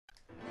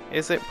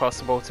Is it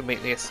possible to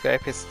beat the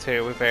Escapists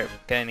 2 without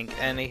gaining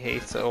any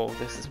heat at all?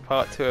 This is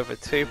part 2 of a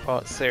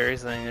 2-part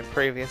series, and in the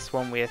previous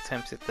one we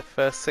attempted the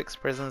first 6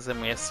 prisons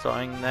and we are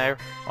starting now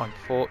on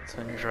Fort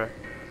Tundra.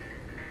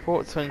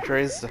 Fort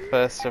Tundra is the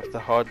first of the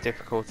hard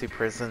difficulty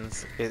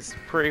prisons. It's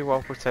pretty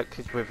well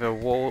protected with a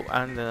wall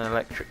and an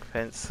electric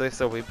fence, so this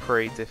will be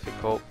pretty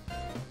difficult.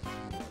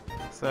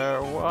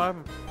 So what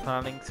I'm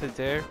planning to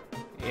do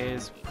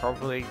is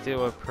probably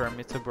do a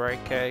perimeter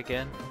breakout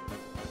again.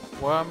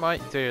 What I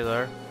might do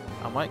though,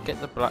 I might get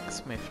the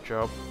blacksmith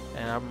job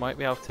and I might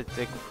be able to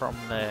dig from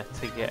there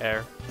to get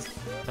out.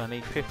 So I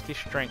need 50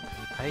 strength,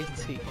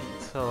 80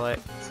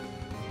 intellect.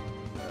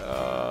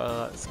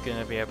 That's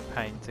gonna be a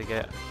pain to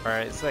get.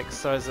 Alright, it's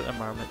exercise at the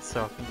moment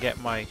so I can get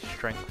my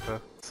strength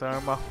up. So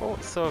my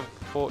thoughts of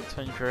Fort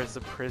Tundra as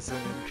a prison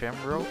in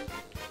general,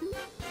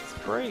 it's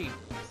pretty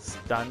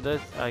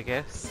standard I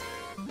guess.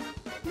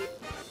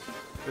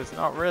 There's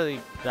not really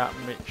that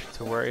much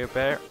to worry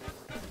about.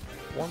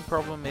 One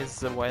problem is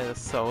the way the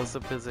cells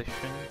are positioned,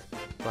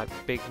 like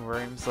big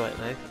rooms like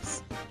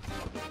this.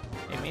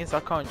 It means I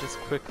can't just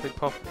quickly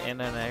pop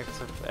in and out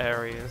of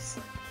areas.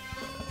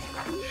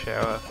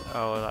 Shower.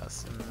 Oh,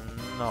 that's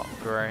not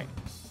great.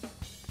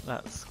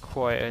 That's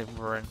quite a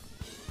run.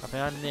 I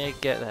think I need to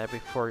get there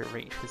before it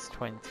reaches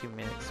 20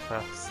 minutes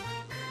past.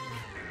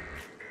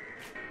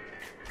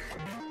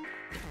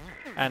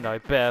 And I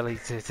barely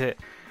did it.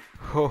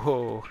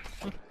 Oh,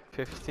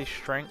 50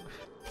 strength,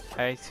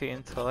 80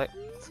 intellect.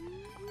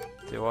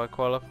 Do I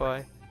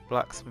qualify?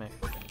 Blacksmith.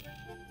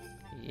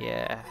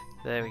 Yeah,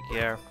 there we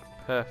go.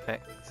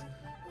 Perfect.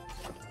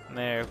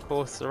 Now, of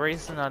course, the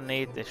reason I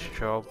need this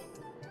job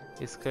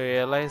is because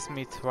it allows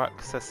me to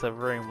access a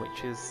room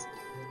which is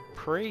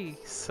pretty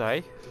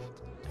safe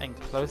and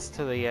close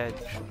to the edge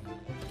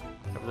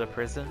of the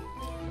prison.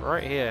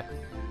 Right here.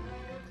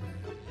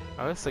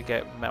 I also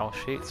get metal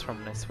sheets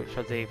from this, which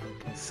I didn't even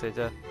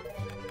consider.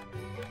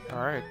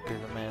 Alright,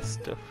 good amount of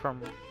stuff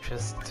from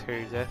just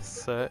 2 death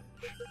search.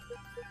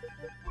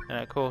 And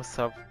of course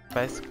I've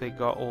basically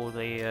got all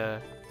the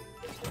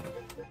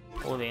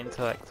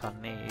intellect I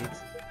need.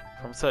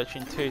 From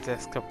searching 2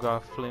 desks I've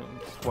got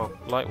a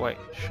lightweight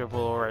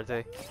shovel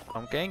already.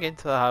 I'm getting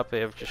into the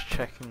habit of just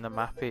checking the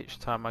map each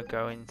time I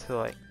go into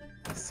like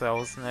the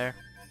cells now.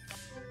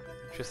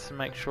 Just to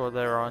make sure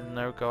there are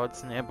no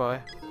guards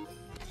nearby.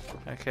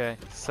 Okay,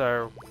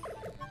 so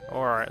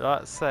alright,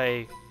 that's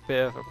a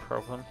bit of a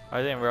problem.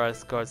 I didn't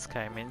realise guards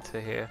came into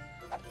here.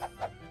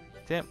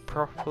 Didn't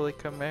properly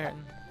come out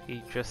and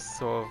he just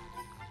sort of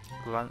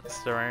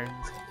glanced around.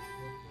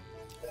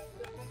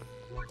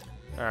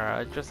 Alright,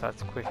 I just had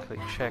to quickly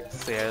check to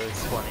see how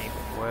this one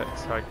even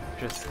works. I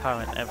just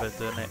haven't ever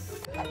done it.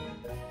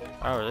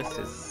 Oh, this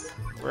is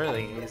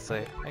really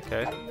easy.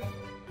 Okay.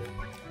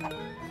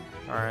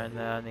 Alright, and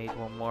then I need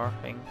one more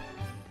thing.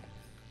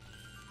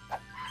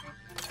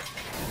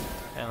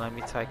 And let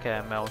me take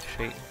a mail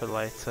sheet for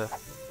later.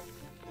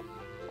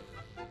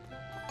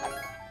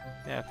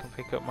 Yeah, I can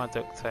pick up my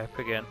duct tape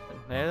again.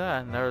 Now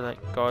that I know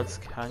that guards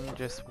can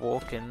just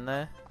walk in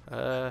there,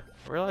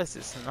 realise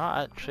it's not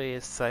actually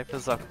as safe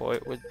as I thought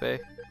it would be.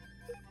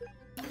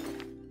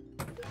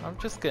 I'm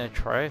just gonna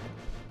try it.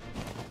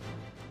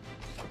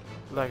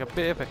 Like a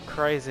bit of a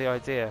crazy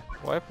idea.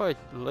 What if I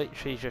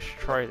literally just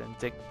tried and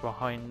dig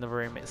behind the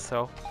room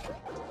itself?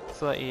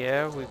 So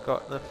yeah, we've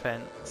got the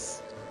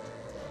fence.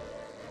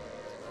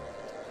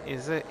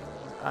 Is it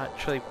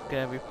actually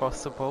gonna be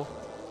possible?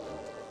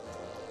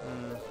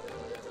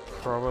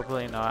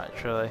 Probably not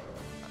actually.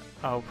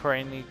 I'll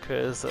probably need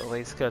cutters at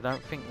least, because I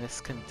don't think this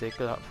can dig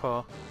that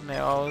far.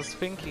 Now I was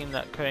thinking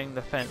that cutting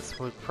the fence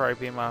would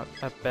probably be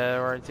a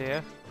better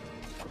idea.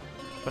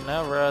 But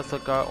now I realise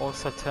I've got to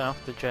also turn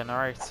off the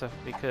generator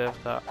because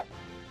of that.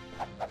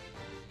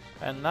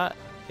 And that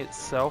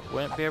itself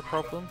wouldn't be a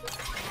problem.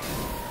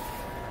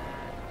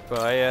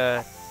 But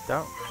I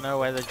don't know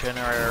where the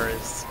generator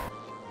is.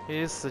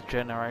 Here's the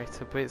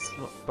generator, but it's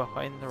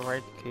behind the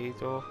red key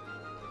door.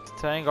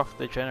 Turning off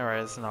the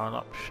generator is not an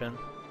option,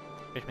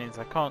 which means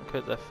I can't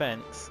cut the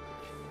fence,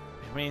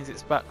 which means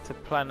it's back to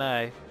plan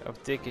A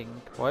of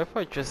digging. What if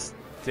I just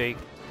dig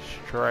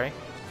straight?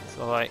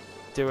 So like,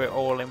 do it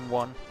all in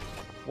one.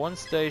 One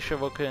stage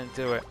shovel couldn't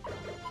do it,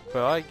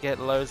 but I get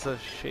loads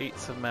of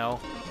sheets of metal.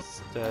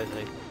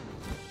 Sturdy.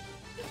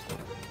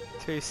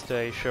 2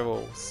 stage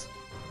shovels.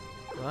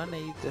 I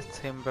need the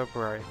timber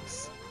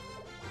brace.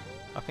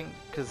 I think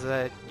because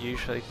they're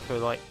usually for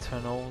like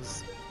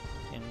tunnels,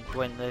 and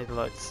when they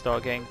like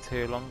start getting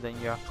too long then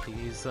you have to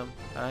use them.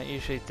 I don't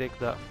usually dig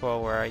that far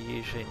where I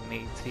usually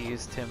need to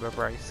use timber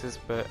braces,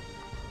 but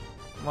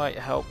might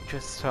help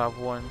just to have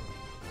one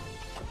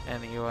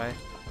anyway.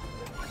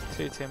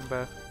 2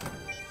 timber.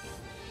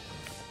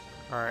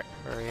 Alright,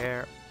 we're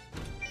here.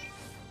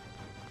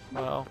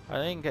 Well, I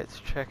didn't get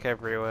to check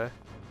everywhere,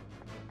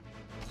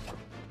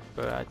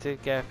 but I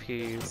did get a few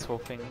useful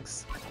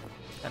things.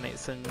 And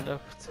it's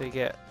enough to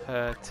get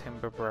a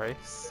timber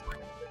brace,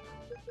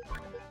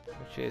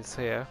 which is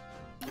here.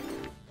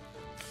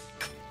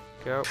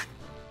 Go.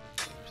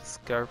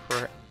 Just go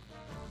for it.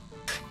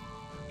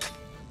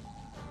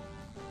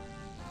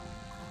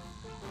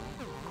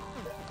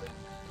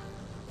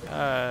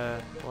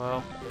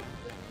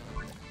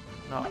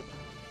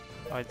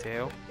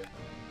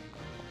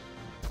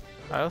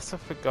 I also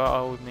forgot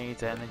I would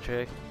need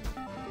energy.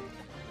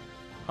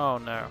 Oh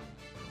no.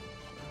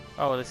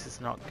 Oh, this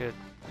is not good.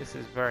 This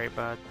is very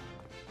bad.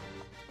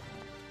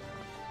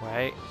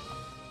 Wait.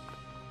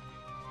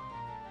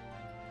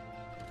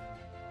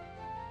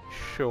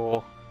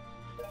 Sure.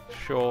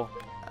 Sure.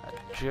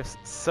 Just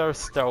so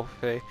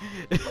stealthy.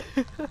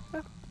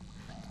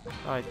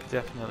 I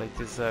definitely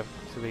deserve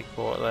to be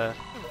caught there.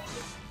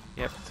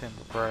 Yep,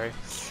 timber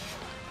brace.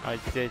 I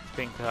did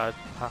think that'd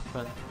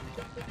happen.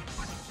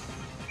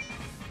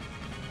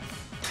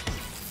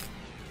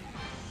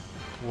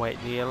 Wait,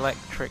 the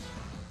electric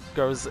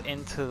goes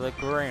into the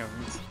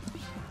ground.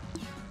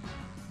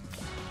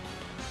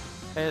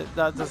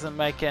 That doesn't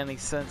make any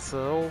sense at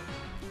all.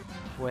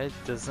 Where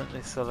doesn't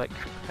this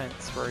electric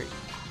fence reach?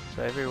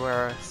 So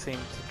everywhere I seem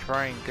to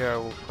try and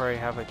go will probably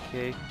have a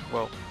key.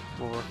 Well,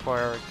 will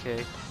require a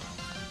key.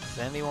 Does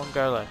anyone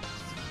go left?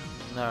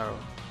 No.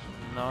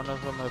 None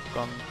of them have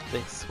gone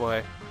this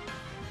way.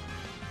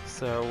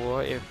 So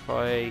what if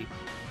I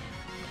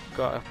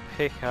got a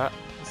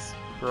pickaxe,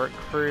 broke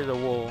through the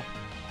wall,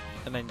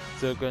 and then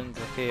dug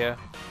under here?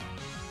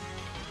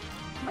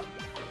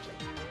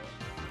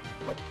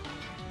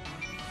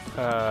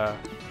 I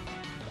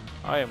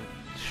am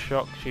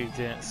shocked you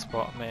didn't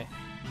spot me.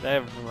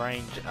 Their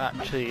range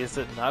actually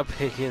isn't that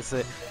big, is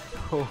it?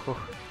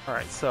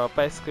 Alright, so I've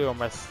basically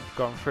almost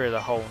gone through the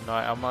whole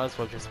night. I might as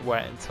well just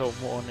wait until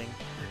morning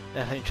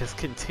and then just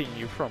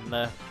continue from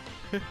there.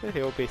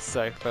 It'll be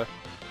safer.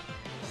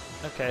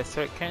 Okay,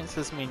 so it counts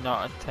as me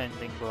not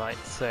attending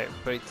lights out,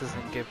 but it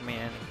doesn't give me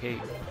any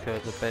heat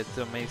because the bed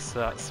dummy, so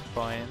that's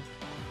fine.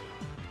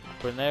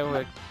 But now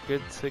we're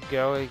good to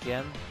go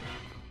again.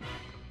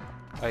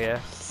 Oh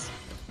yes.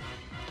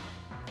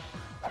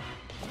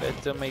 Bed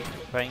dummy,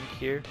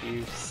 thank you.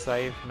 You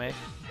saved me.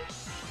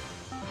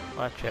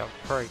 Actually, I'm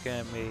probably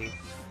gonna be.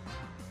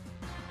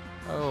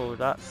 Oh,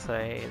 that's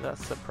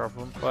a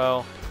problem.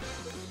 Well,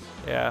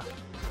 yeah.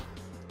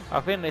 I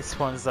think this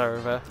one's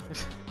over.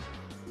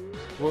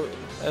 Well,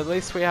 at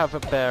least we have a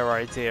better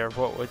idea of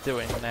what we're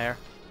doing there.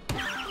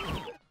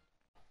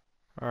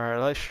 Alright,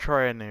 let's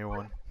try a new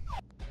one.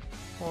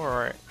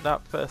 Alright,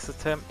 that first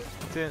attempt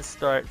didn't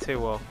start too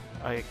well.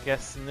 I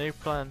guess the new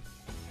plan.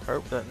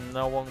 Hope that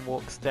no one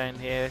walks down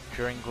here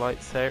during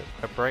lights out.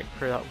 I break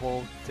through that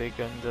wall, dig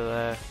under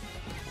there.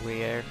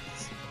 Weird.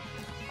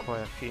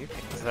 Quite a few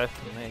things there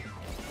for me.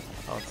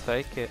 I'll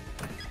take it.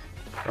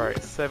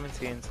 Right,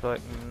 70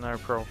 intellect, no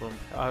problem.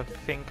 I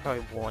think I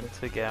want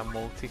to get a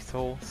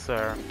multi-tool,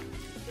 so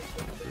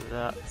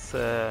that's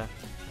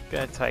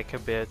gonna take a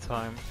bit of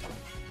time.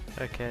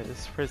 Okay,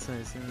 this prison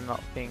is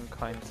not being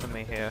kind to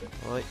me here.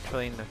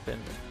 Literally nothing.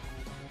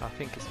 I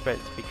think it's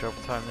better to be job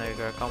time. There we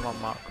go, got my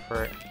mark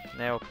for it.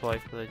 Now apply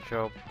for the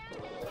job.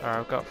 Alright,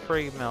 I've got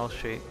 3 mail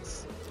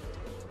sheets.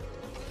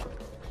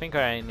 I think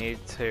I only need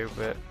 2,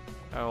 but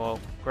oh well,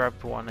 grab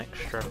 1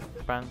 extra.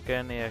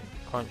 Get a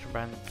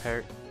contraband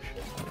pouch.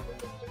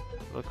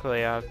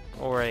 Luckily I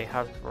already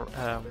have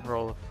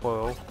roll of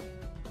foil.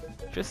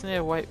 Just need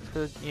to wait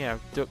for, you know,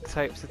 duct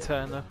tape to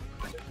turn up.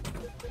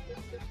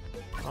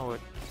 Oh,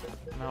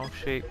 a mail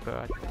sheet, but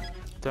I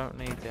don't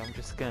need it. I'm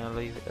just gonna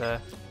leave it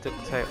there.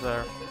 Duct tape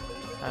there.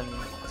 And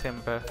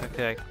timber.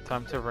 Okay,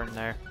 time to run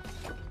now.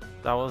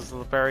 That was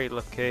very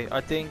lucky.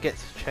 I didn't get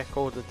to check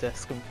all the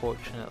desks,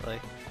 unfortunately,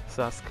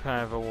 so that's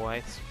kind of a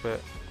waste,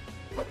 but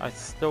I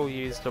still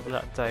used up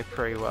that day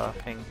pretty well, I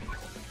think.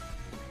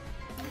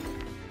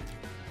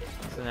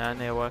 So now I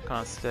need to work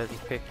on a sturdy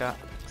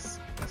pickaxe.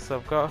 So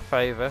I've got a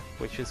favour,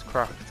 which is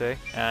crafty,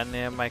 and I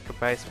need to make a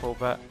baseball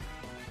bat.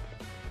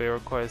 But it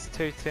requires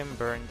 2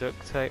 timber and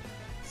duct tape,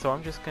 so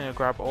I'm just going to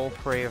grab all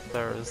 3 of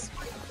those,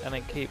 and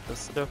then keep the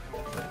stuff.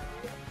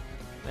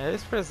 Now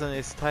this prison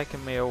is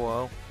taking me a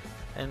while,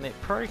 and it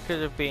probably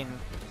could have been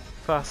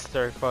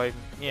faster if I,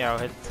 you know,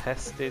 had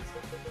tested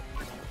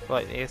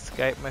like the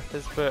escape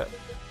methods, but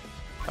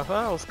I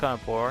thought that was kind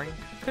of boring.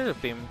 Could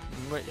have been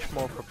much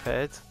more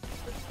prepared.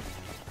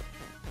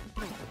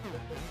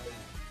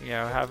 You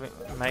know,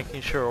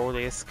 making sure all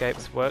the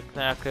escapes work.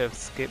 Now I could have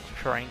skipped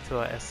trying to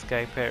like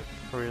escape out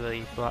through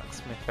the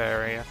blacksmith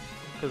area,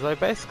 because I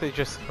basically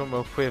just come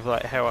up with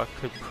like how I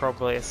could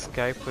probably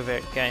escape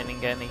without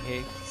gaining any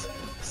heat.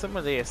 Some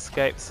of the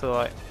escapes are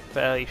like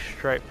fairly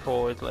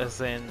straightforward,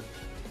 as in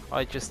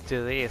I just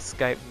do the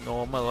escape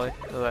normally.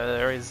 Like,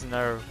 there is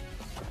no,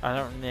 I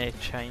don't need to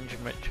change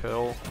much at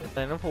all.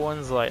 Then other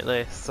ones like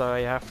this, so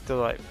I have to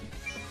like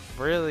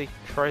really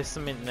try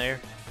something new,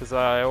 because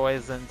I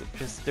always end up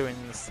just doing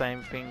the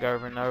same thing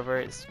over and over.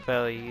 It's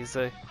fairly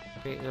easy.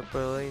 Beat the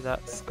bully,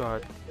 that's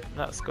got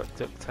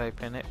duct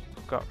tape in it.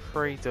 I've got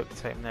 3 duct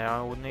tape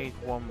now. I will need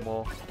 1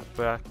 more,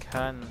 but I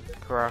can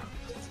craft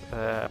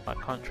my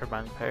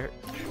contraband pouch.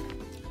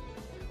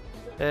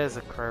 There's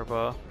a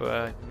crowbar,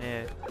 but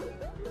yeah.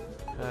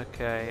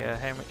 Okay,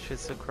 how much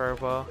is the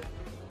crowbar?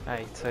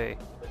 80.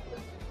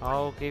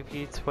 I'll give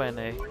you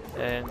 20,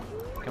 and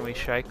can we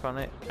shake on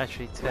it?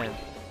 Actually 10.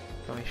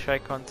 Can we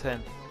shake on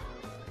 10?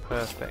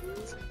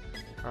 Perfect.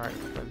 Alright,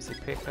 flimsy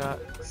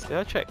pickaxe. Did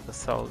I check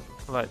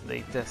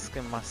the desk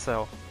in my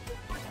cell?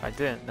 I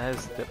didn't,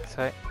 there's duct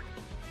tape.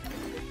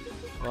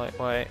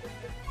 Lightweight,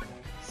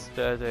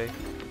 sturdy.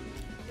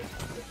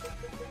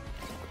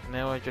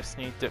 Now I just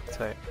need duct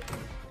tape.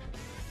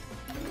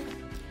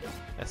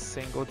 A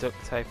single duct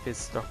tape is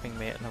stopping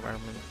me at the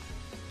moment.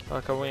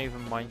 Like, I wouldn't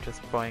even mind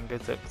just buying a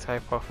duct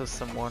tape off of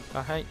someone.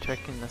 I hate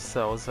checking the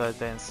cells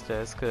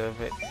downstairs because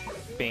of it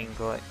being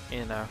like,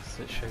 you know,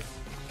 such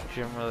a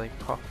generally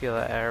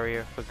popular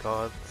area for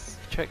guards.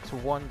 Checked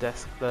one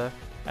desk there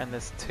and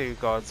there's 2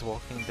 guards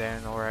walking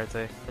down already.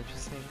 I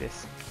just need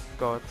this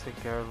guard to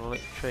go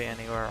literally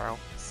anywhere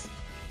else.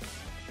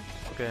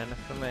 Good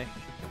enough for me.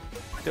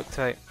 Duct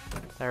tape.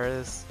 There it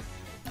is.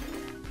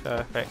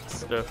 Perfect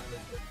stuff.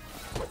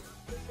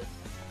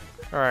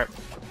 Alright,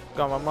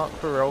 got my mark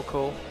for roll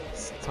call.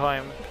 It's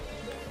time.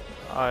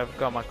 I've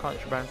got my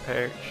contraband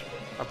pouch.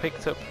 I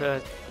picked up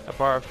a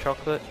bar of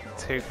chocolate,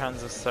 2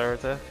 cans of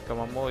soda, got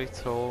my Moy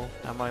tool.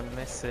 Am I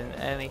missing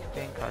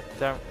anything? I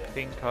don't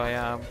think I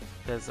am.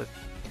 There's a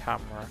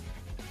camera.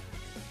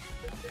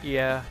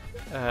 Yeah,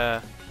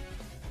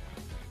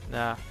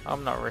 nah,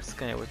 I'm not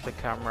risking it with the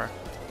camera.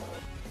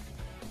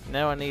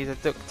 Now I need a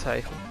duct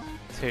tape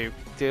to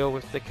deal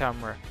with the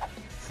camera.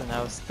 So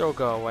now I've still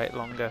gotta wait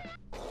longer.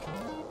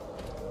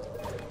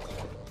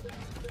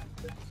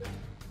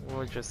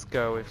 We'll just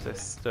go with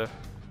this stuff.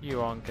 You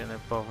aren't gonna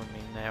bother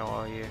me now,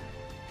 are you?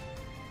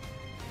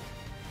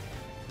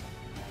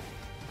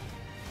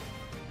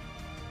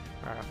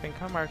 Alright, I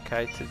think I'm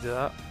okay to do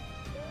that.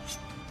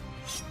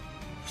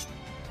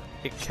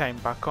 It came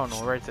back on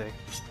already.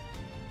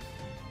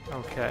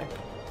 Okay.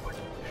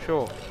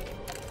 Sure.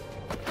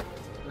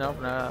 No,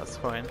 that's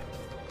fine.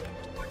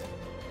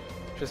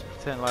 Just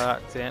pretend like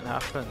that didn't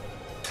happen.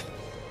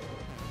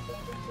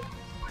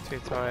 Too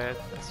tired,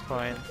 that's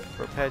fine.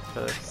 Prepared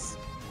for this.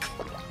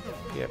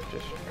 Yep,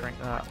 just drink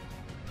that.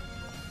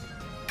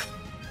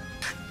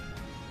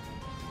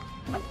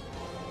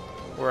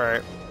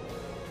 Right.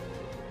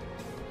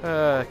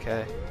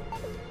 Okay.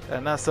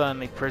 And that's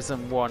only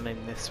prison 1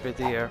 in this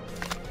video.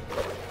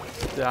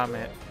 Damn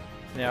it.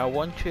 Now I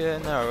want you to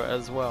know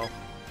as well,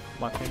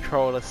 my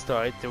controller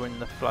started doing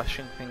the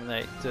flashing thing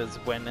that it does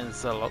when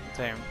there's a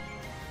lockdown.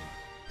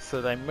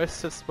 So they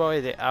must have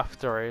spotted it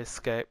after I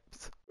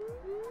escaped.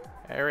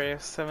 Area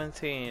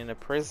 17, a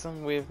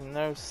prison with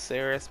no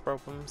serious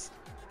problems.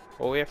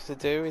 All we have to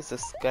do is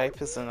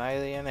escape as an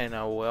alien in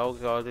a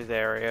well-guarded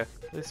area.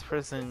 This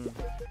prison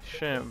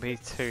shouldn't be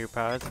too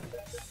bad.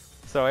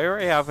 So I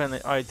already have an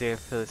idea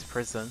for this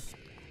prison.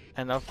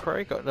 And I've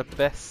probably got the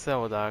best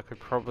cell that I could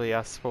probably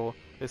ask for.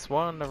 This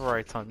one on the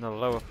right on the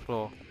lower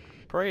floor.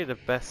 Probably the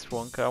best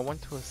one because I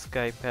want to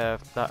escape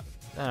that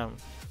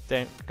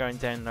going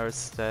down those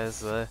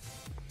stairs there.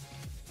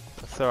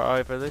 So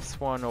either this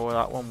one or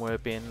that one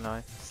would be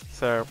nice.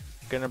 So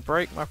gonna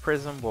break my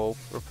prison wall,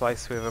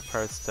 replace with a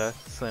poster,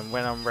 so then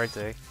when I'm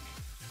ready,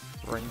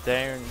 run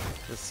down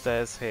the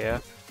stairs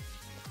here,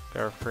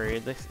 go through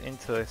this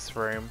into this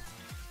room,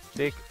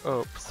 dig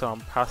up so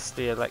I'm past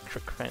the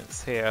electric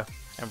fence here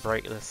and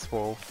break this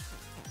wall.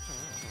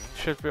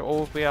 Should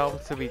all be able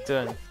to be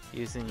done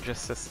using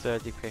just a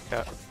sturdy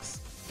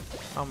pickaxe.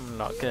 I'm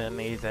not gonna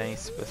need any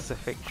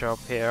specific job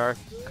here,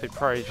 I could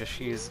probably just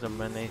use the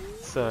money,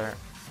 so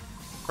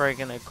probably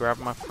gonna grab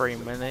my free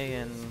money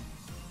and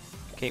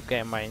keep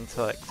getting my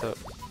intellect up.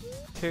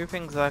 2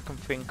 things I can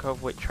think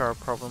of which are a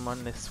problem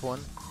on this one.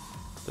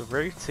 The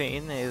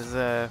routine is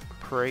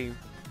pretty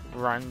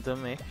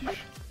random-ish.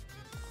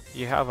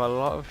 You have a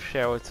lot of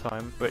shower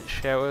time, but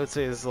showers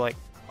is like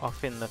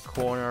off in the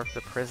corner of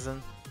the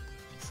prison.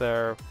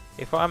 So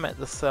if I'm at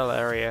the cell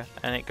area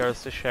and it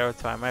goes to shower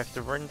time, I have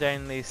to run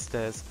down these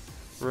stairs,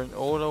 run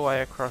all the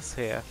way across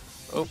here,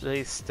 up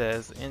these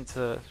stairs into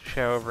the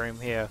shower room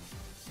here,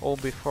 all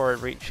before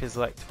it reaches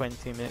like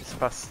 20 minutes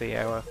past the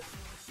hour.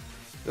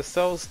 The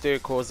cells do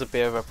cause a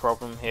bit of a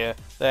problem here.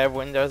 They have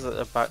windows at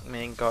the back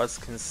meaning guards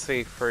can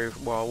see through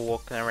while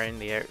walking around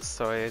the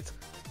outside,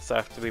 so I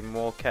have to be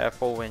more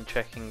careful when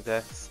checking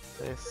desks.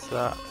 This,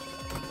 that.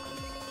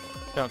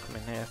 Don't come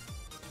in here.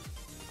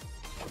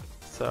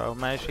 So I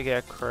managed to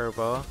get a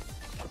crowbar.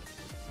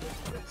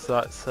 So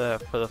that's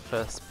for the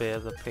first bit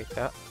of the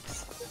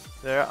pickaxe.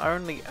 There are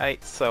only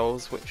 8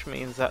 cells, which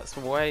means that's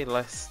way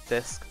less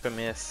disk for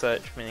me to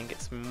search, meaning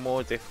it's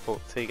more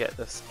difficult to get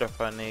the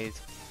stuff I need.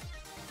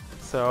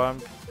 So I'm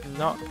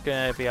not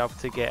going to be able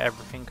to get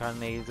everything I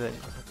need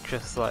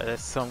just like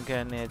this, so I'm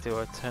going to need to do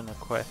a ton of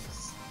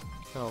quests.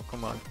 Oh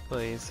come on,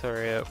 please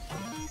hurry up.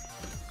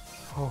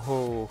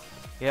 Oh,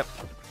 yep.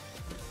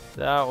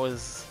 That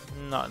was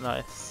not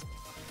nice.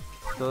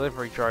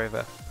 Delivery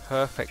driver,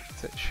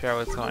 perfect at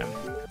shower time.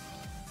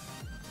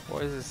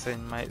 What is this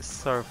inmate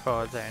so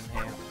far down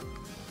here?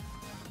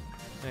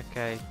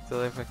 Okay,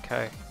 deliver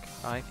cake.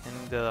 I can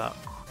do that.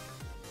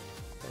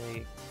 There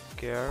you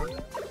go.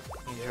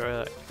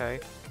 Enjoy that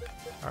cake.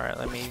 Alright,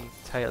 let me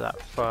take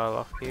that file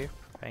off you.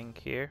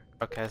 Thank you.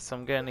 Okay, so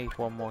I'm gonna need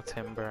one more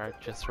timber, I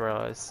just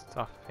realised,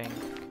 I think.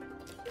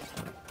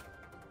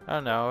 Oh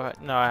no,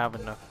 I have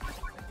enough.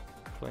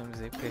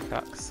 Flimsy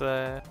pickaxe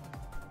there.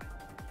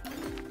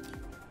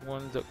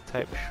 one duct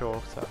tape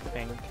short, I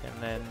think,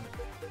 and then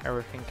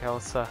everything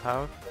else I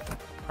have.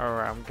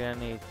 Alright, I'm gonna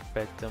need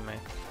bed dummy.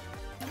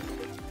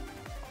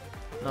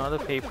 Not the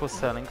people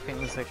selling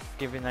things are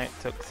giving out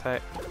duct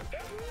tape.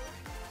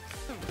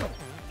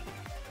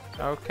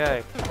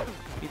 Okay,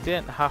 you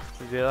didn't have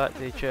to do that,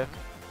 did you?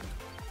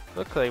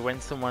 Luckily, when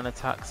someone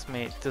attacks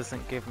me, it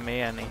doesn't give me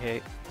any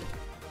heat.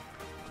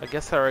 I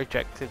guess I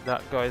rejected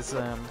that guy's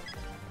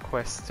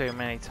quest too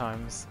many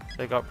times.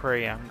 They got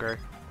pretty angry.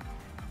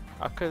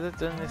 I could have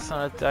done this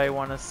on a day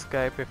one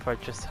escape if I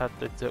just had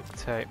the duct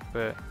tape,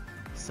 but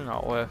it's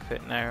not worth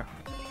it now.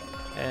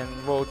 And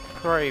we'll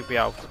probably be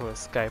able to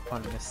escape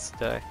on this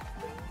day.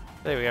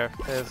 There we go,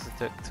 there's the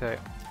duct tape.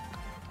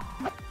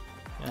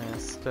 And a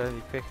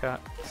sturdy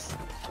pickaxe.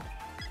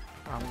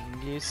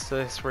 I'm used to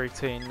this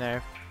routine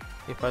now.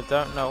 If I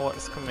don't know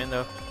what's coming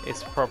up,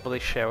 it's probably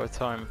shower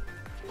time.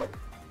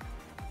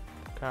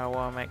 I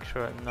want to make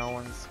sure that no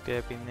one's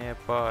gonna be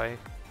nearby.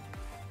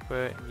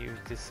 But you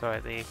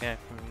decide that you're gonna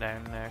come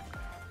down there.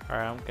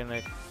 Alright, I'm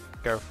gonna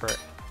go for it.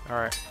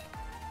 Alright.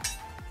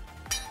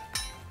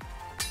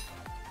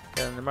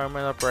 And the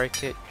moment I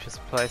break it,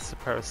 just place the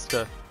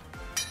poster.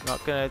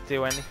 Not gonna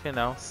do anything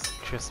else,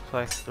 just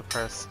place the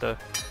poster.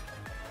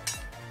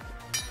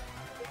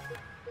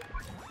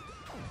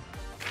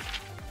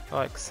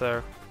 Like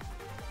so.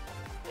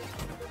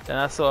 And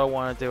that's all I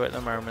want to do at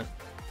the moment.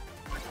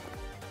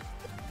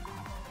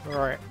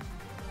 Alright,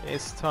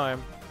 it's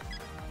time.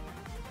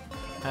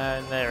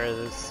 And there it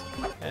is.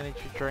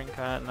 Energy drink,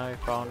 I don't know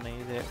if I'll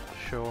need it,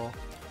 sure.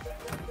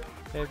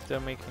 If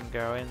dummy can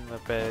go in the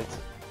bed.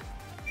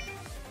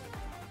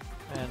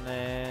 And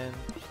then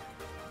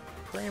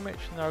pretty much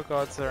no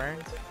guards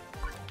around.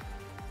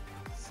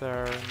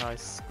 So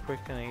nice, quick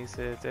and easy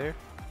to do.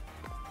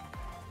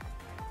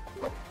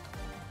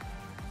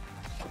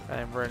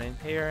 And run in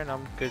here and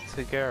I'm good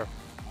to go.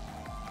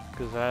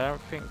 Because I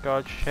don't think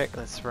guards check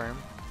this room.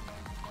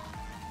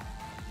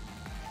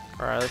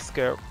 Alright, let's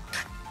go.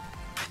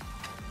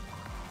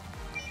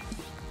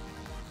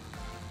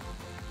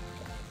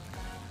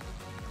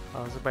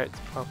 I was about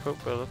to pop up,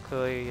 but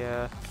luckily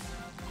I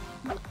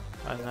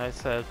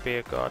noticed there'd be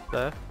a guard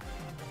there.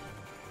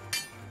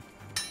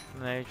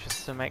 No,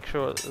 just to make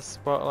sure that the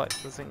spotlight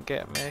doesn't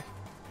get me.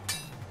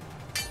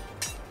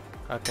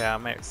 Okay,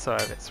 I'm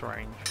outside of its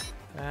range.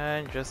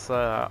 And just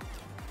like that.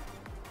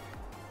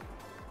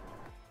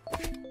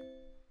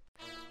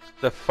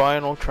 The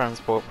final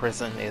transport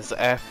prison is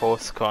Air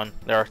Force Con.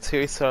 There are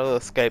 2 solo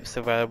escapes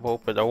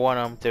available, but the one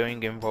I'm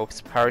doing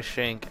involves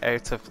parachuting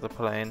out of the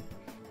plane.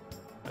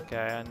 Okay,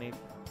 I need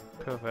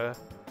cover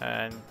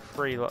and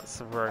 3 lots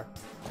of rope.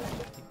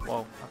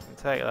 Well, I can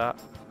take that.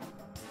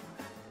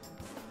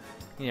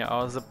 Yeah,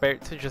 I was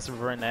about to just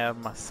run out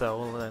of my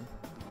cell and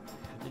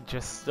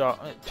just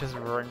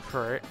run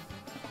for it.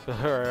 But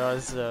I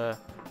realised,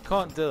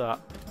 can't do that.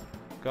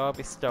 Gotta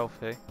be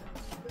stealthy.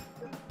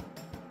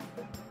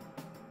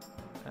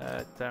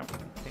 Don't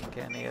think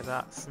any of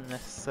that's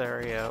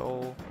necessary at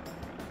all.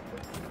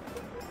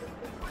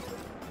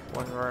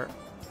 One rope.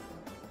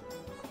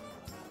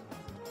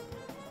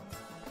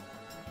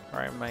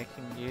 Right,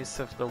 making use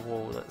of the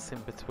wall that's in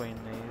between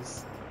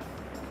these.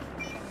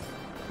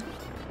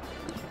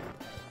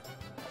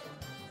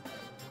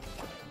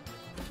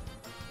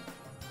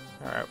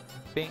 Alright,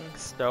 being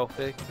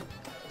stealthy,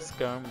 it's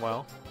going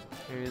well.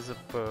 Who's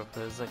above?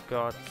 There's a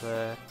guard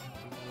there.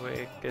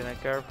 We're gonna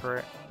go for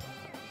it.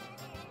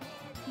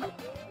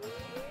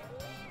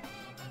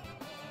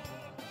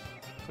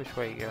 Which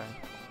way are you going?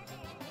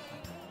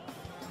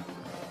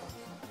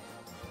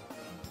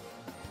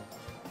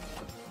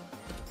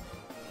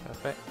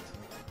 Perfect.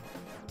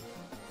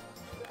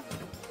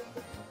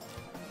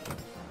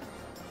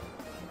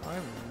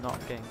 I'm not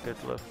getting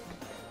good luck.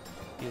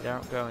 You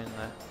don't go in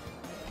there.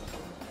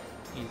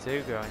 You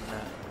do go in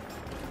there.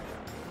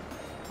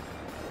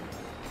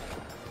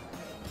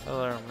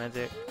 Hello,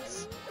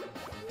 medics.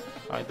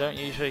 I don't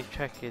usually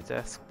check your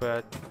desk,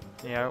 but,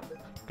 you know,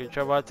 good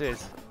job I did.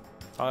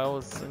 I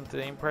was under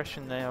the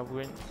impression that I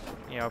wouldn't,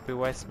 you know, be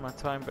wasting my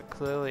time, but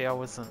clearly I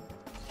wasn't.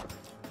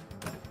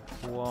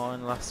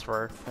 One last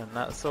rope, and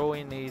that's all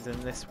we need,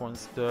 and this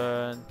one's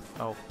done.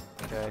 Oh,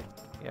 okay.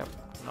 Yep,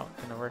 not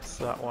gonna risk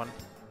that one.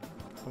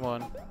 Come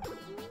on.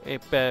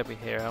 It better be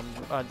here.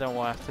 I don't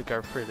want to have to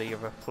go through the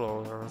other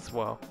floor as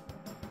well.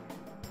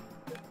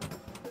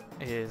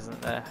 It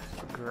isn't there.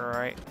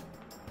 Great.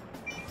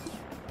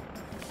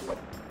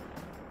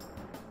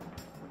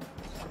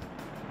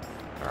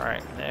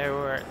 Alright, now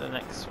we're at the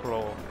next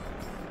floor.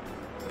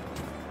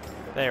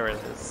 There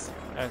it is.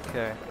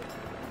 Okay.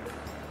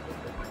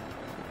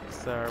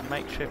 So,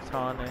 makeshift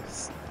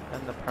harness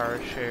and the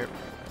parachute.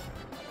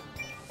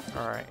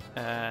 Alright,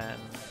 and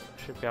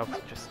should be able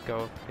to just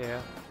go up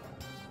here.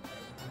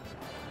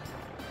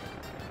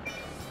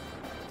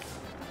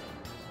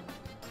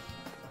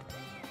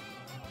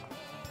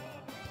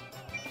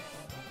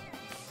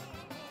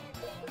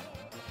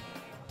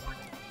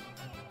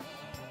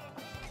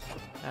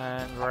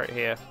 And right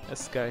here,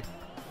 escape.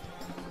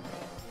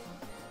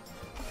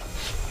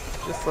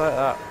 Just like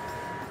that.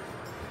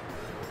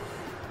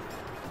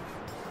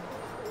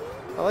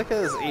 I like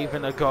how there's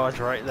even a guard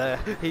right there.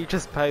 He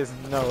just pays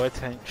no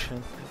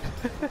attention.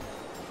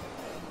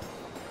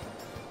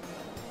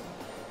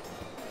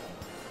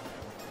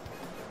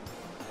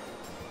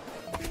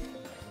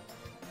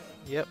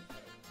 Yep,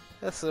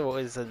 that's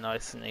always a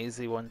nice and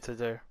easy one to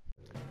do.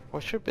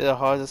 What should be the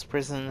hardest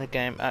prison in the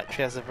game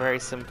actually has a very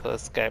simple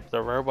escape.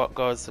 The robot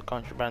guards, the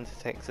contraband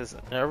detectors,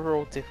 and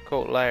overall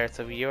difficult layout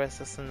of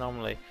USS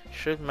Anomaly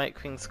should make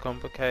things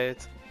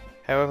complicated.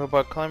 However,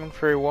 by climbing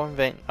through one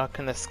vent I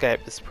can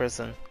escape this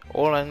prison.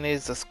 All I need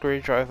is a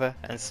screwdriver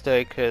and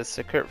stickers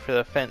to cut through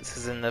the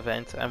fences in the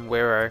vent and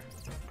we're out.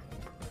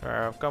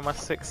 Alright, I've got my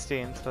 60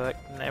 intellect,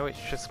 now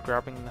it's just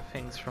grabbing the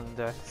things from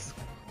desk.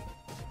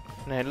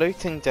 Now,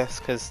 looting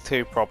desk has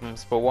two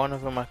problems, but one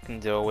of them I can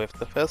deal with.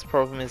 The first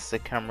problem is the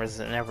cameras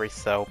in every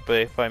cell, but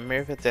if I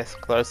move a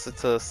desk closer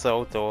to the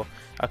cell door,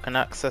 I can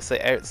access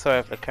it outside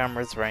of the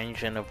camera's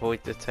range and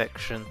avoid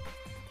detection.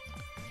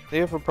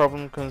 The other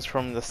problem comes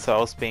from the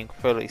cells being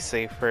fully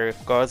see-through.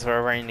 If guards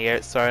are around the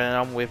outside and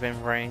I'm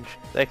within range,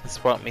 they can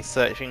spot me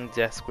searching the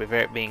desk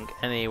without being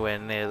anywhere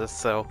near the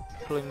cell.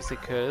 Flimsy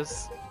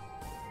curs.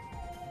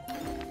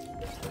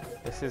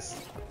 This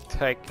is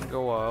taking a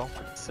while,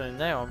 so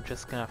now I'm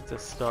just gonna have to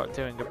start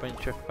doing a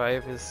bunch of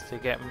favours to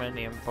get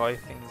money and buy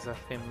things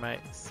off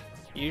inmates.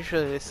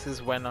 Usually this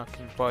is when I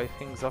can buy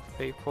things off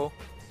people,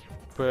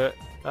 but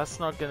that's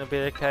not gonna be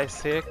the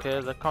case here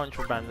because the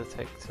contraband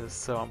detectors,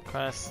 so I'm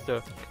kinda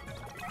stuck.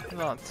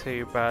 Not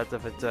too bad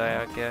of a day,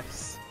 I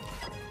guess.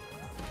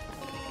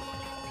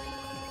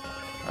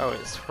 Oh,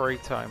 it's free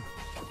time.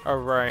 Oh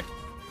right,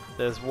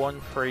 there's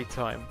one free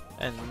time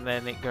and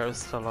then it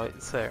goes to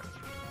lights out.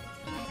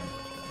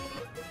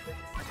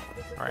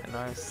 Alright,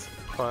 nice.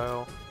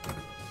 File.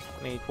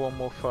 Need one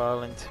more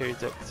file and 2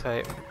 duct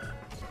tape.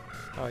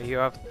 Oh, you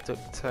have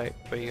duct tape,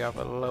 but you have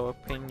a low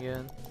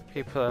opinion.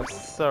 People have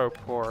so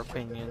poor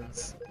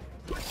opinions.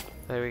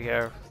 There we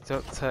go.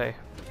 Duct tape.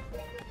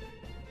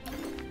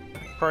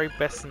 Probably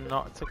best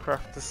not to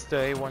craft the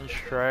sturdy one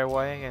straight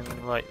away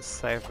and like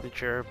save the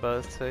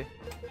durability.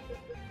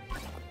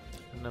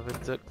 Another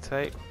duct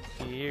tape.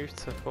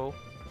 Beautiful.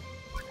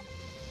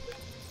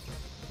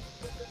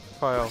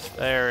 File.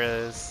 There it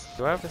is.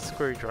 Do I have a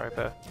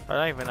screwdriver? I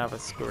don't even have a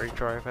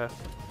screwdriver.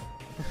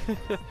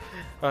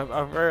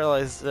 I've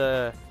realised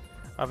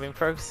I've been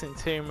focusing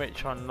too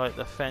much on like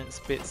the fence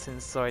bits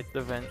inside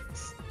the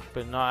vents,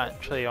 but not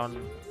actually on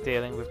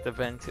dealing with the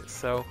vent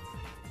itself.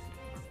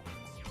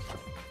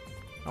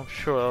 I'm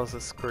sure there was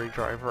a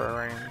screwdriver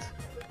around.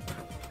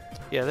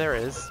 Yeah, there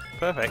is.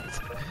 Perfect.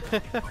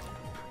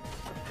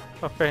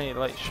 I found it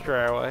like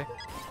straight away.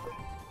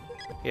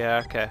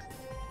 Yeah, okay.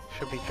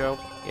 Should be job.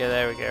 Yeah,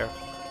 there we go.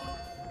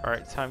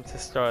 Alright, time to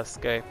start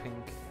escaping.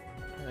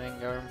 And then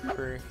going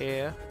through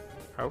here.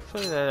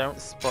 Hopefully they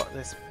don't spot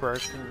this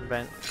broken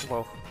vent,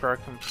 well,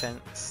 broken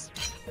fence.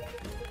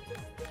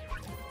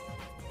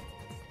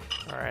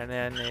 Alright, and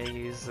then I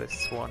use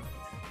this one.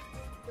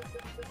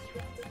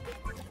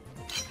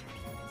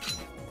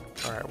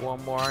 Alright,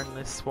 one more on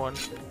this one.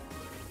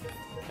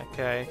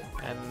 Okay,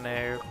 and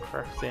now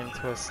craft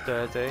into a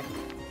sturdy.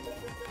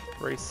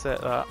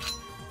 Reset that.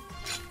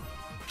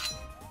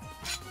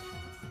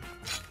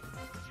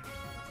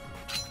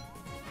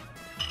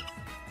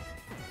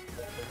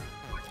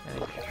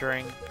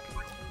 Drink.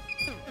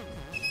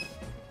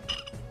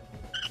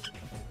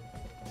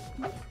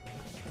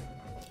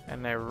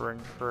 And now run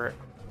for it.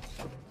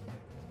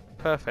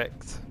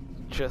 Perfect.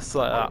 Just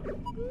like that.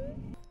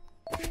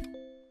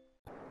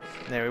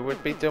 Now we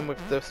would be done with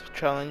this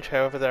challenge,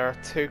 however there are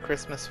 2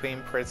 Christmas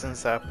themed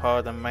prisons that are part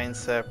of the main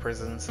set of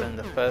prisons, and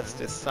the first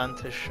is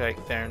Santa's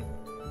Shakedown.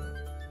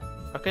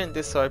 I couldn't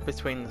decide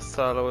between the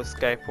solo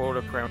escape or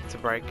the perimeter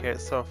breakout,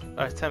 so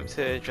I attempted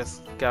to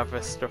just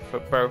gather stuff for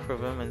both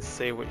of them and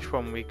see which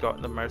one we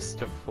got the most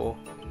stuff for.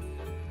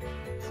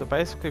 So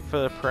basically for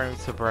the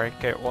perimeter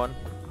breakout one,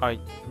 I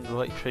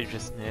literally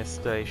just need a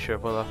sturdy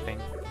shovel, I think.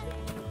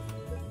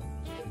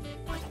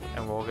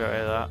 And we'll go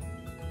with that.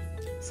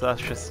 So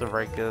that's just the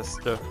regular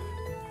stuff.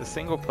 The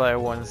single player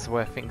ones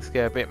where things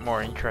get a bit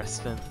more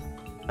interesting.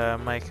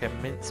 Make a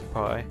mince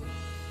pie.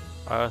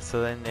 I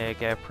also then need to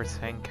get a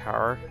pretend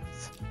carrot.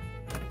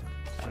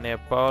 I need a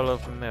bowl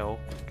of milk.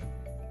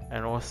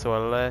 And also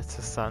a letter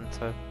to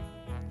Santa.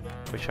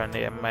 Which I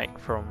need to make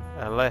from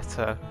a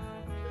letter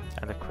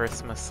and a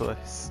Christmas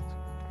list.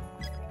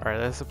 Alright,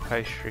 there's a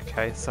pastry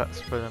case, that's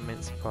for the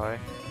mince pie.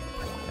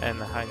 And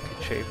the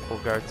handkerchief will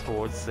go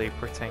towards the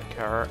pretend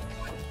carrot.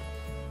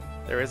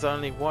 There is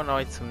only one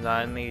item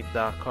that I need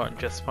that I can't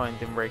just find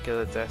in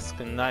regular desk,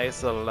 and that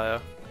is a lair.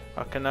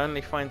 I can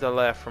only find a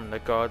lair from the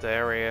guard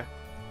area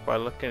by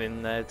looking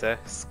in their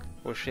desk,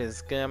 which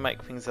is gonna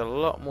make things a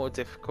lot more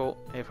difficult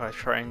if I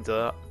try and do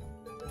that.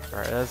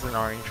 Alright, there's an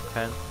orange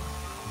pen.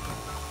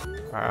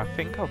 Alright, I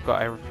think I've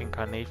got everything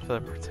I need for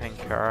the pretend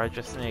carrot, I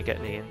just need to get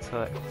the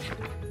intellect.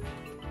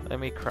 Let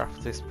me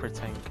craft this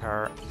pretend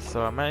carrot.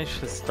 So I managed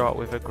to start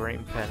with a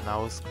green pen, that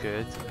was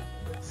good.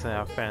 So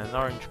now I found an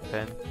orange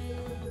pen.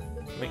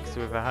 Mixed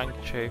with a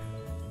handkerchief,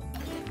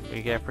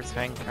 we get a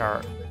pretend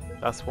carrot.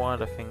 That's one of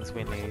the things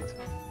we need.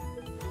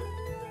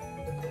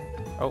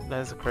 Oh,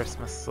 there's a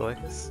Christmas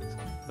list.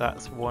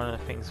 That's one of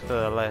the things for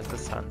the letter to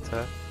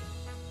Santa.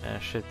 And I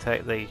should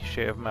take the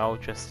sheet of mail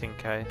just in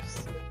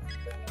case.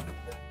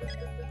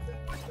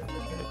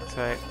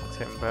 Take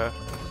timber.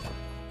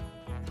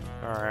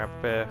 Alright,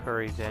 I better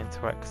hurry down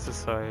to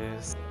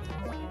exercise.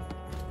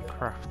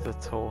 Craft the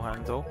tool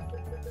handle.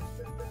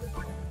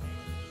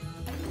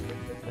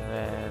 And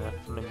then a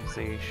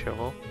flimsy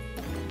shovel.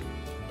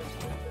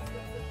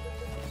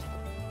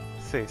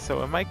 See, so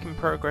we're making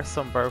progress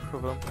on both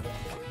of them.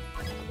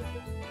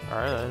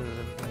 Alright,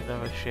 there's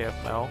another sheet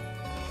of mail.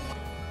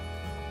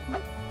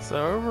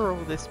 So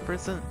overall this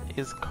prison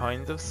is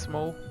kind of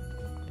small.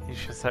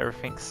 It's just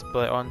everything's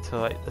split onto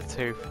like the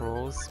 2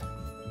 floors.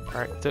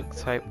 Alright, duct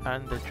tape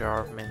and a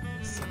jar of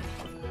mints.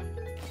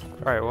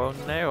 Alright, well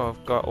now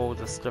I've got all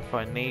the stuff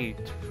I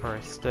need for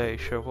a sturdy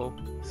shovel.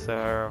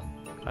 So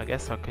I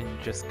guess I can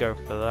just go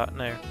for that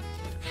now.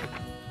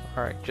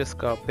 Alright, just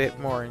got a bit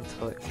more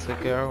intellect to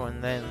go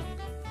and then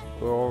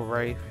we're all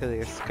ready for the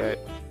escape.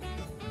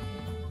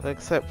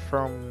 Except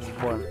from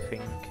one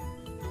thing.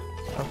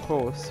 Of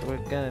course, we're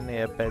gonna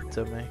need a bed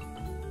dummy.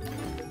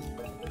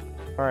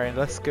 Alright,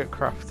 let's get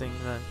crafting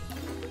then.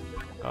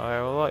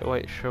 Alright, a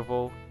lightweight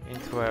shovel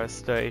into our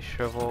sturdy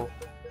shovel.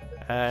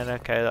 And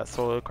okay, that's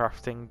all the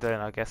crafting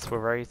done. I guess we're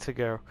ready to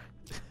go.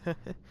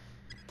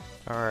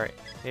 Alright,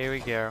 here we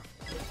go.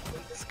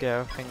 Let's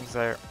get things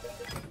out.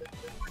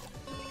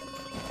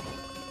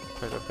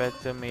 Put a bed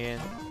dummy in.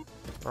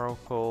 Roll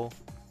call.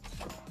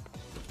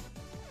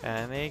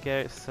 And there you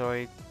go,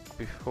 outside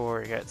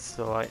before it gets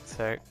the lights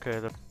out,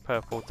 because the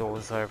purple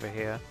door's over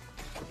here.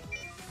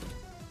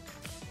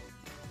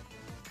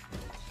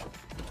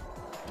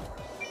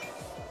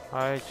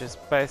 I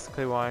just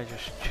basically want to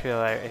just chill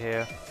out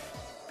here.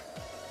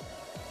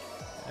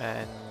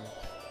 And,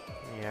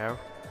 you know,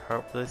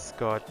 hope this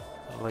god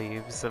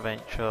leaves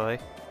eventually.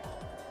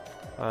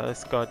 Well,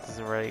 this god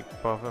doesn't really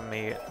bother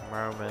me at the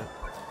moment.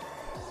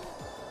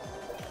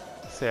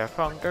 See, I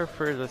can't go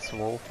through this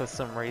wall for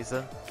some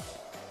reason.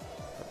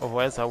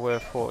 Otherwise I would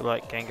have thought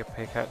like getting a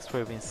pickaxe would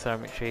have been so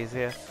much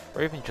easier.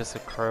 Or even just a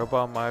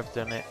crowbar might have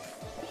done it.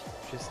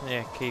 Just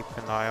need to keep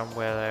an eye on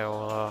where they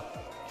all are.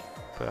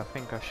 But I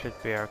think I should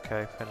be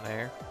okay for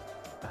now.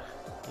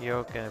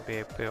 You're gonna be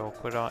a bit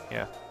awkward, aren't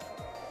you?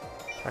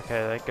 Okay,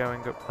 they're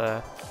going up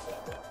there.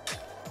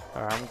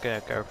 Alright, I'm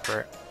gonna go for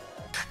it.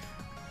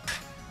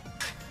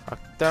 I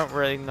don't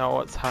really know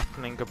what's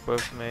happening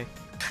above me.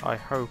 I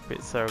hope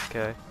it's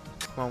okay.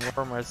 Come on,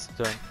 we're almost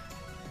done.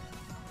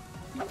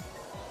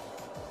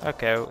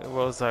 Okay, it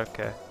was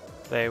okay.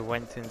 They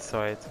went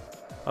inside.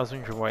 I was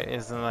wondering why it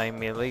isn't letting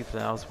me leave,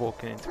 then I was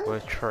walking into a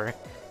tree.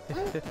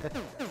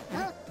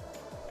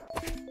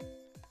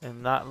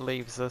 And that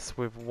leaves us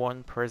with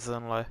one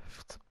prison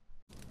left.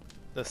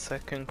 The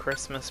second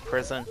Christmas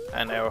prison,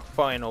 and our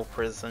final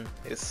prison,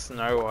 is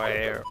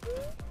Snowball.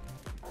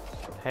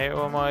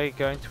 How am I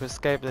going to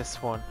escape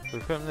this one?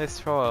 We've come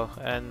this far,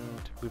 and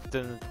we've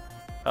done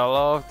a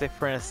lot of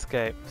different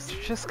escapes.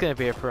 It's just going to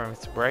be a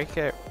perimeter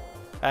breakout.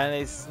 And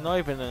it's not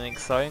even an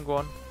exciting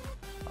one.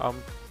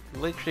 I'm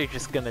literally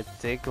just gonna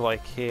dig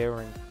like here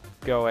and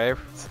go out.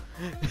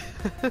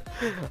 But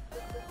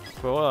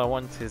all I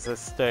want is a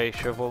sturdy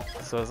shovel,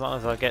 so as long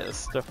as I get the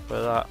stuff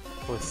for that,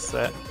 we're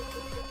set.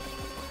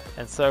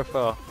 And so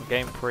far, I'm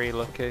getting pretty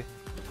lucky.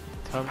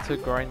 Time to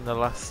grind the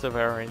last of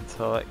our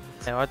intellect.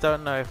 Now I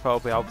don't know if I'll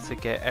be able to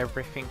get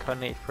everything I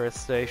need for a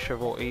sturdy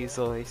shovel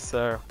easily,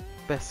 so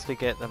best to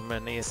get the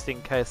money just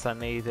in case I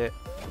need it.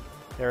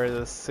 There is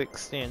a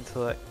 60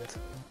 intellect.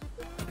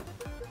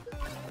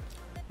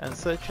 And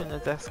searching the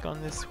desk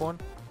on this one,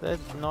 they're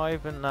not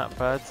even that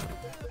bad.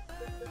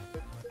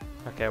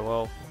 Okay,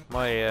 well,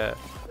 my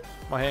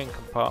own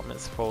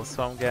compartment's full,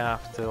 so I'm gonna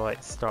have to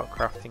like start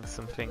crafting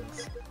some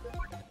things.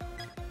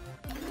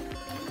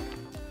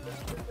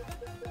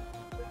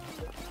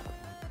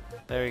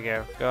 There we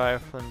go, got a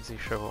flimsy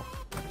shovel.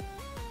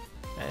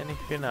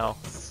 Anything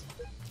else?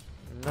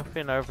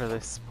 Nothing over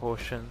this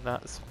portion,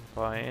 that's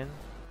fine.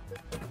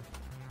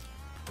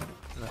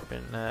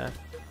 Nothing there.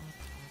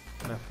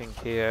 Nothing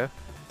here.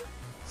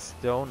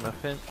 Still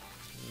nothing.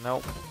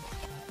 Nope.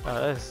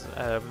 Oh, there's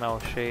a metal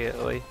sheet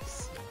at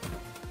least.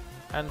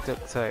 And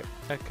duct tape.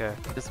 Okay,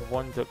 just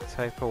one duct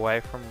tape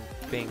away from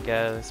being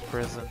out of this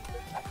prison.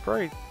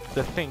 Probably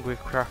the thing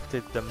we've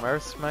crafted the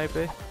most,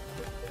 maybe?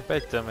 A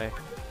bed dummy.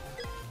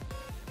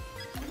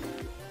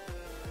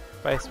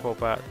 Baseball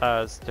bat,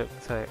 that's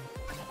duct tape.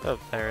 Oh,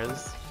 there it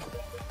is.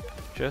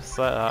 Just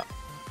like that.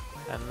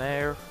 And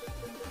there,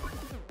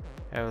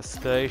 a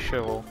sturdy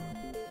shovel.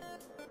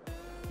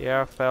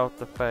 Yeah, I felt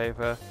the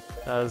favour.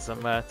 That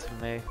doesn't matter to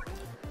me.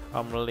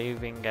 I'm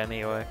leaving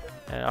anyway.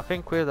 And I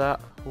think with that,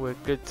 we're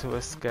good to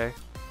escape.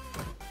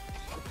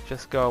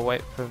 Just gotta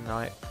wait for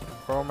night.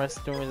 We're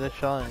almost done with the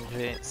challenge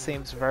and it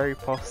seems very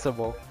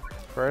possible.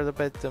 Throw the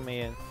bed dummy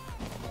in.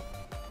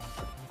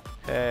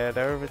 Head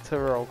over to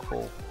roll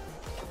call.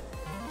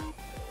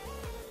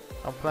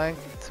 I'm planning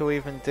to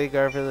even dig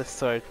over this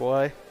side.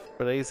 Why?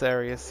 But these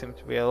areas seem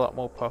to be a lot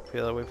more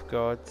popular with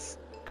guards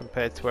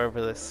compared to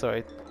over this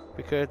side.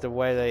 Because of the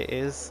way that it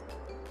is,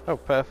 Oh,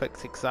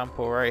 perfect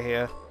example right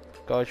here.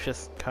 Guys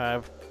just kind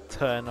of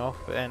turn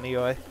off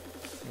anyway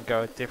and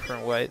go a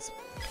different way. It's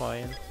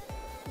fine.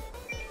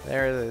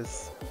 There it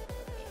is.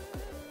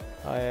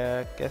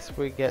 I guess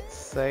we get to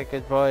say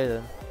goodbye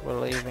then. We're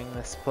leaving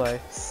this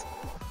place.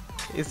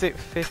 Is it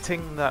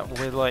fitting that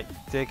we're like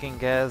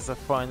digging as a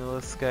final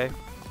escape?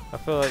 I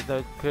feel like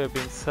there could have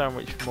been so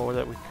much more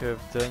that we could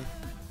have done.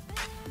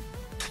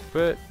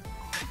 But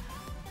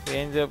we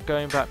ended up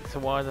going back to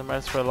one of the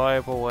most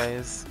reliable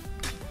ways.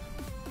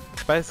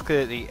 Basically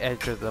at the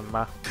edge of the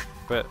map,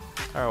 but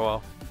oh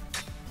well.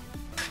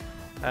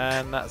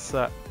 And that's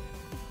that.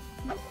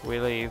 We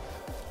leave.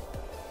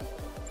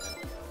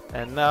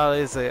 And that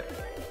is it.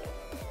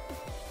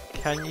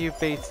 Can you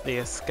beat the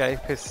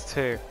Escapists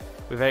 2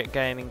 without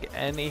gaining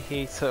any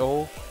heat at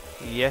all?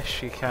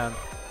 Yes, you can.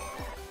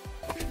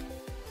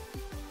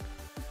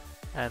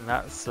 And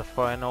that's the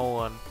final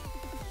one.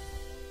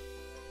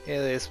 It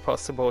is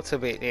possible to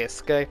beat the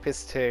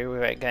Escapists 2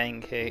 without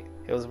gaining heat.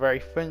 It was a very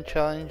fun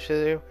challenge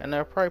to do, and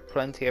there are probably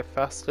plenty of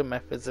faster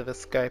methods of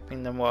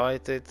escaping than what I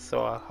did,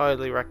 so I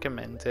highly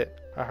recommend it.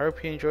 I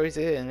hope you enjoyed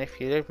it, and if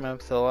you did,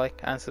 remember to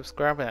like and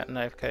subscribe and that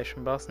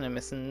notification bell so you don't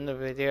miss another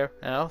video,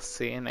 and I'll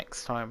see you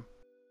next time.